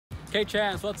Okay,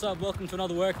 Chance, what's up? Welcome to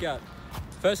another workout.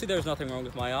 Firstly, there's nothing wrong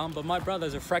with my arm, but my brother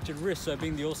has a fractured wrist, so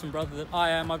being the awesome brother that I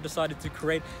am, I've decided to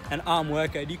create an arm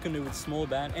workout you can do with small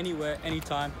band, anywhere,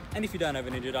 anytime, and if you don't have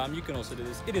an injured arm, you can also do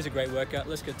this. It is a great workout.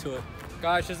 Let's get to it.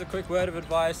 Guys, just a quick word of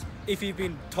advice. If you've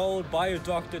been told by your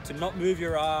doctor to not move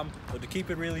your arm or to keep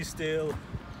it really still,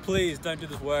 please don't do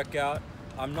this workout.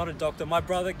 I'm not a doctor. My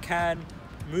brother can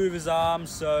move his arm,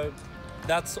 so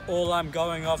that's all I'm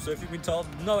going off. So if you've been told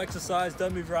no exercise,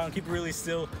 don't move around, keep it really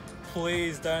still,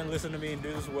 please don't listen to me and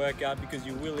do this workout because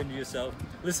you will injure yourself.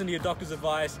 Listen to your doctor's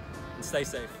advice and stay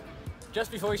safe.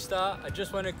 Just before we start, I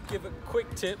just want to give a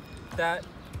quick tip that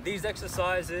these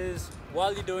exercises,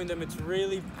 while you're doing them, it's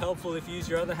really helpful if you use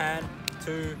your other hand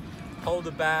to hold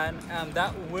the band, and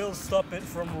that will stop it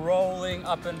from rolling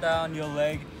up and down your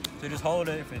leg. So just hold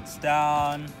it if it's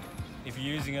down, if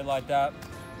you're using it like that.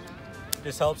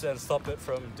 This helps and stop it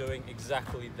from doing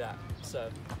exactly that. So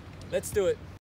let's do it.